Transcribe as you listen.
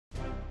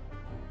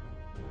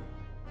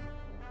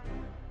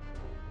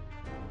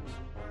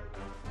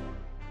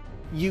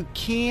you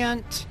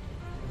can't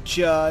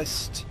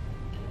just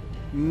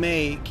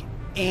make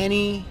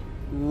any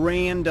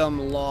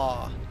random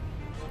law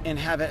and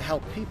have it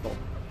help people.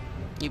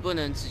 你不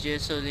能直接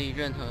设立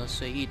任何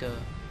随意的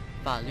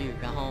法律，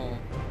然后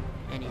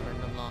any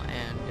random law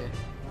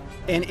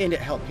and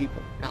it help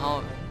people. 然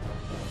后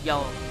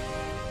要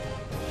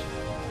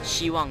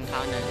希望它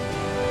能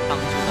帮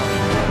助到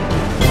人。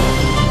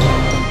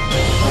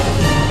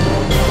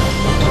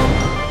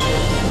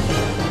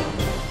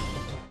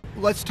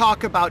Let's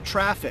talk about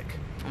traffic.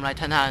 我们来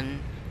谈谈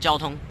交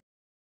通。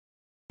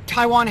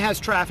Taiwan has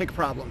traffic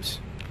problems.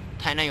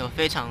 台南有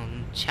非常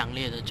强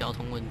烈的交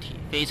通问题，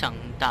非常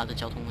大的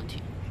交通问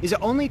题。Is it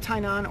only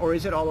Tainan or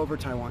is it all over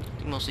Taiwan?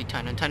 Mostly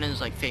Tainan. Tainan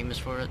is like famous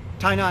for it.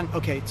 Tainan,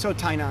 okay, so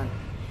Tainan.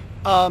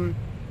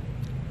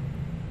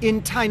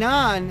 In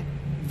Tainan,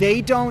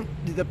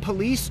 the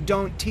police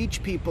don't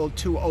teach people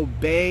to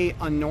obey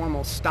a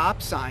normal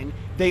stop sign.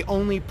 They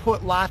only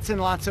put lots and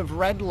lots of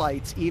red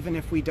lights even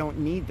if we don't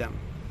need them.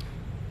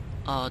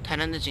 台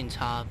南的警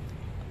察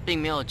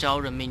并没有教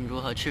人民如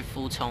何去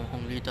服从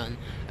红绿灯，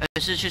而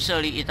是去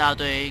设立一大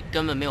堆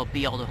根本没有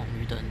必要的红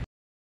绿灯。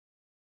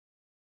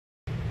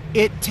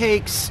It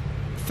takes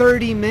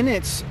 30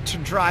 minutes to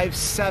drive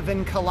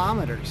 7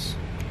 kilometers.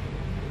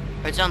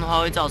 而这样的话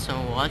会造成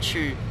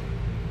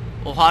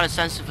我花了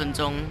30分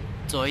钟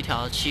走一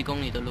条7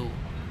公里的路。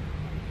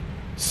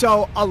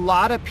So a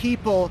lot of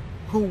people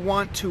who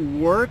want to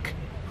work,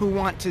 who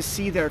want to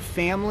see their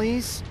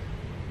families,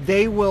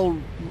 they will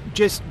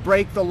just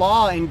break the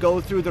law and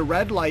go through the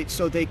red light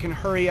so they can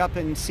hurry up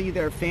and see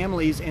their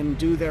families and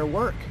do their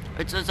work.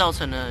 而这造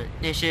成了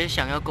那些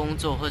想要工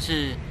作或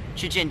是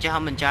去见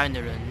他们家人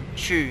的人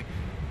去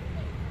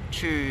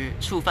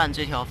触犯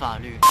这条法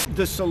律。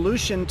The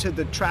solution to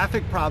the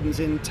traffic problems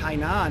in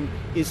Tainan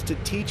is to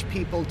teach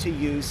people to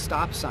use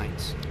stop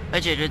signs.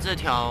 而解决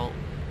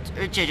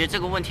这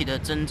个问题的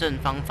真正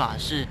方法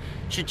是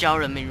去教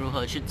人民如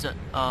何去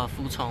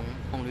服从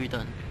红绿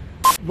灯。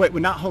Wait,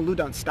 not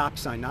Holudon, stop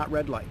sign, not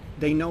red light.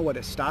 They know what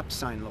a stop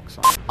sign looks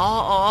like.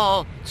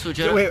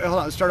 Wait, hold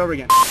on, let's start over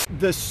again.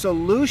 The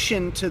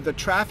solution to the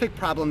traffic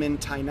problem in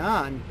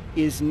Tainan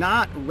is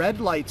not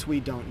red lights we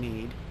don't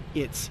need,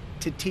 it's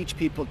to teach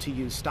people to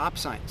use stop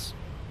signs.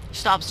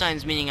 Stop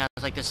signs meaning as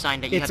like the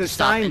sign that you have to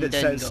stop and then go. It's a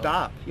sign that says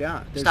stop,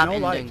 yeah. There's stop no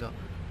and light. then go.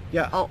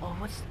 Yeah.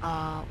 What's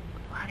how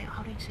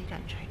do you say that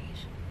in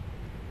Chinese?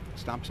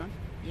 Stop sign?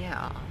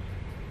 Yeah.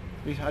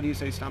 How do you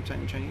say stop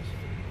sign in Chinese?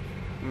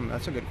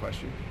 That's a good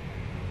question.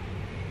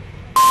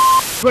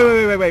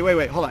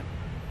 Wait, hold on.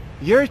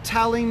 You're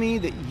telling me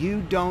that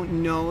you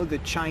don't know the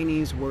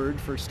Chinese word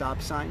for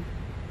stop sign?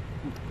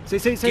 Say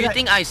Do you that.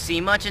 think I see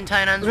much in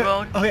Tainan's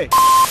road? Okay.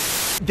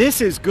 This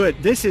is good.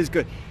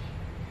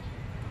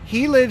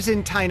 He lives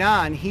in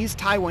Tainan, he's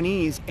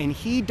Taiwanese, and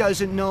he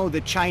doesn't know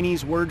the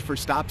Chinese word for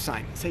stop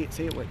sign. Say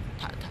it with.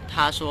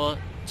 他说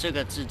这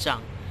个智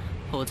障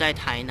活在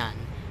台南，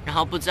然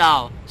后不知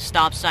道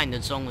stop sign 的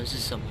中文是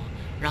什么。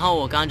然后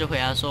我刚刚就回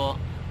答说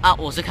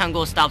我是看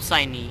过 stop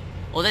sign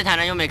我在台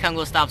南又没看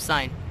过 stop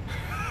sign.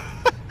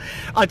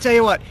 I'll tell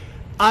you what,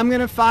 I'm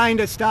gonna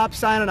find a stop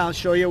sign and I'll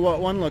show you what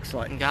one looks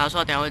like. 你跟他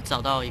说等下会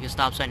找到一个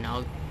stop sign， 然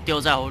后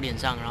丢在我脸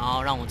上，然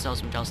后让我知道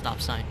什么叫 stop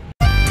sign.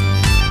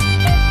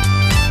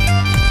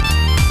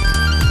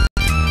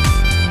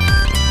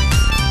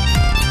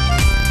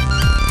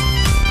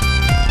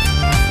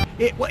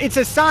 It's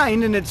a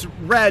sign and it's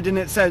red and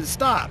it says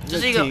stop. 就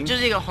是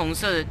一个红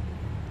色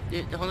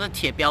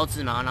铁标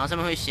志嘛，然后上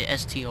面会写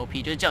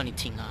STOP， 就是叫你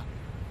停啊。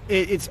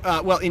It's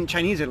well in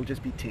Chinese it'll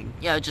just be ting.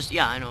 Yeah,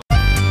 I know.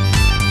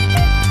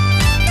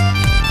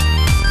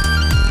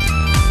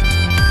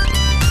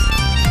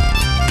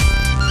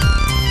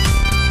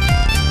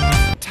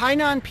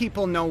 Tainan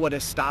people know what a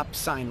stop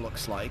sign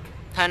looks like.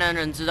 台南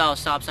人知道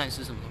stop sign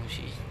是什么东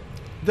西。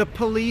The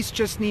police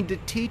just need to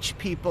teach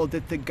people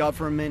that the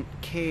government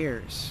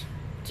cares.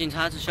 警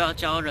察只需要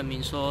教人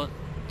民说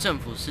政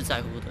府是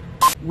在乎的。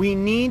We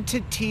need to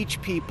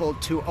teach people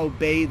to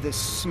obey the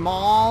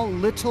small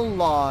little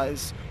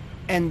laws,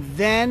 and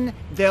then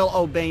they'll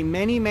obey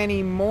many,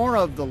 many more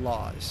of the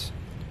laws.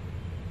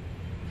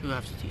 Who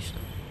have to teach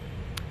them?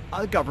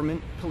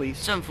 Government,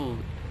 police. 政府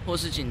或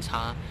是警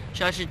察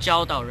需要去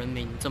教导人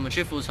民怎么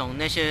去服从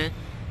那些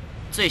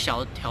最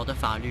小条的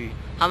法律，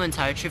他们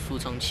才会去服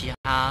从其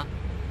他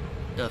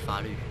的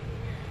法律。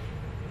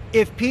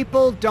If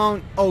people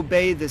don't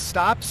obey the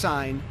stop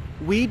sign,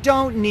 we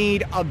don't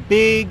need a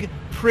big,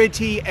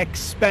 pretty,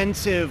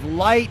 expensive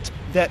light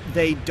that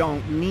they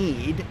don't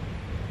need.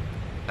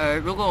 而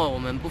如果我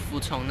们不服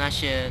从那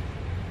些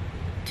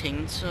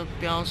停车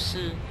标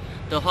示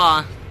的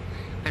话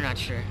 ，I'm not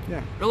sure.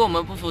 Yeah. 如果我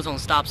们不服从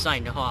stop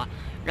sign 的话，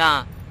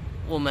那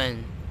我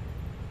们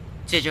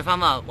解决方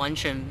法完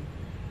全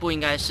不应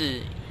该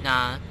是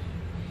拿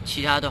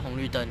其他的红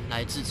绿灯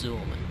来制止我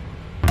们。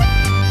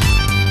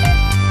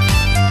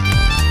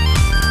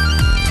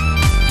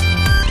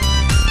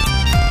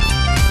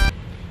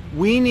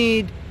We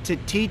need to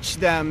teach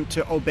them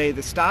to obey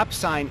the stop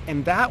sign,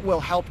 and that will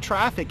help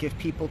traffic if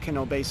people can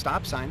obey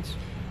stop signs.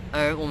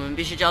 而我们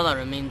必须教导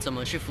人民怎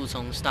么去服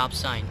从 stop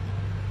sign，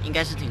 应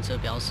该是停车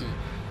标示。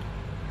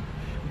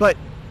But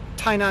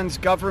Tainan's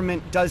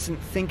government doesn't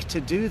think to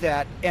do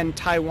that, and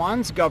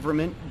Taiwan's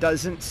government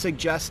doesn't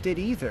suggest it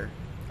either.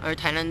 而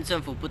台南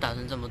政府不打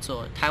算这么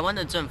做，台湾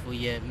的政府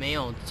也没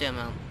有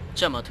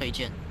这么推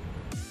荐。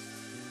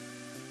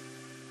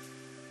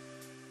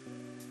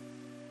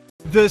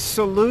The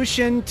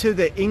solution to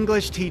the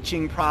English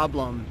teaching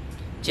problem.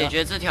 解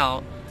决这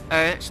条，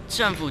而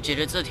政府解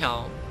决这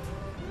条，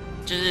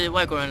就是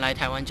外国人来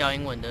台湾教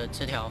英文的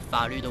这条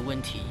法律的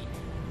问题。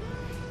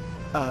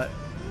The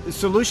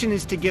solution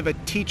is to give a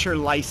teacher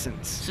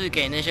license. 是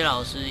给那些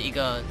老师一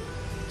个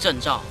证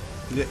照。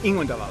英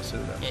文的老师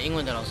的。英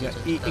文的老师证照。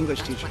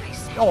English teacher.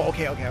 Oh,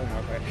 okay.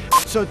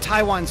 So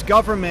Taiwan's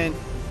government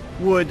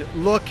would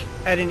look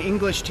at an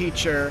English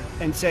teacher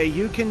and say,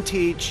 you can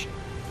teach,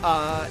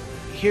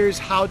 here's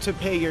how to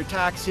pay your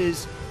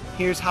taxes,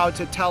 here's how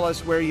to tell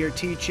us where you're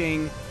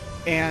teaching,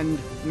 and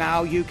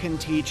now you can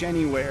teach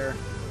anywhere.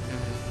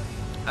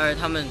 而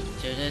他们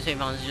解决这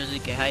方式就是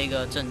给他一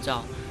个证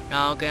照，然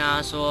后跟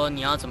他说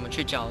你要怎么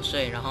去缴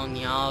税，然后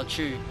你要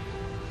去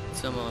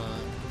怎么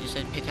you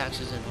said pay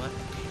taxes and what?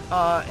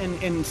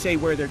 And say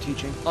where they're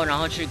teaching. 然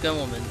后去跟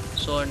我们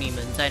说你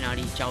们在哪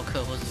里教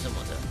课或是什么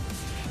的。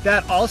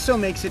That also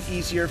makes it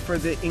easier for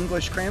the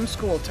English cram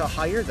school to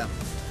hire them.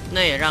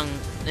 那也让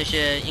那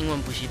些英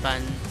文补习班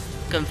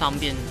更方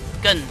便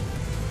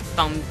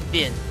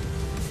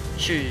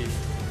去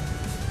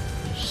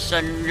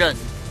升任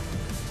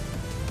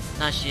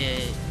那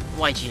些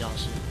外籍老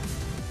师。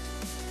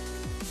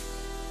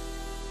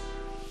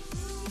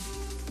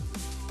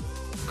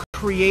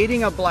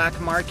Creating a black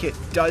market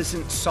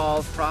doesn't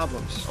solve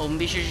problems. 我们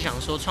必须去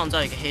想说，创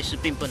造一个黑市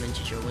并不能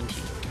解决问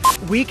题。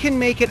We can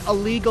make it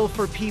illegal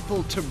for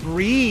people to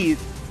breathe,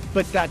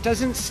 but that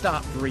doesn't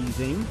stop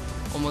breathing.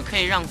 我们可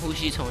以让呼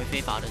吸成为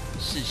非法的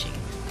事情，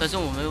可是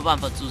我们没有办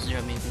法阻止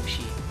人民呼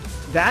吸。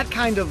That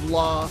kind of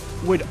law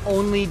would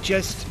only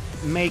just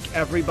make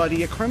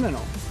everybody a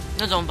criminal.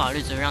 那种法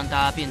律只会让大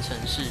家变成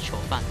是囚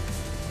犯。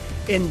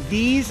And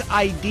these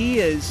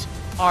ideas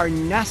are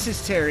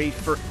necessary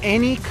for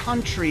any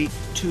country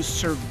to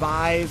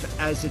survive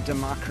as a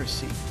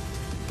democracy.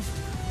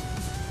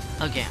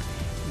 Again.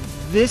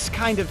 This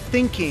kind of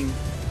thinking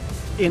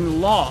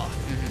in law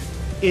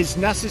is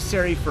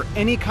necessary for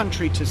any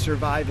country to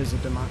survive as a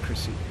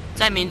democracy.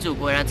 在民主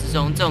国家之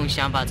中，这种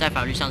想法在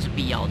法律上是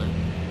必要的。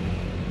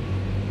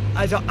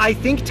I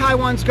think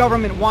Taiwan's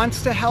government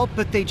wants to help,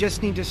 but they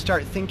just need to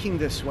start thinking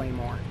this way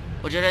more.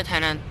 我觉得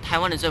台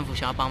湾的政府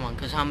想要帮忙，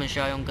可是他们需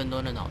要用更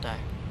多的脑袋。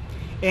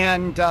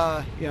And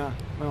Yeah.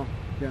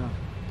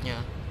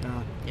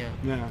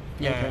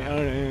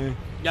 Okay.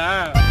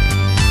 Yeah.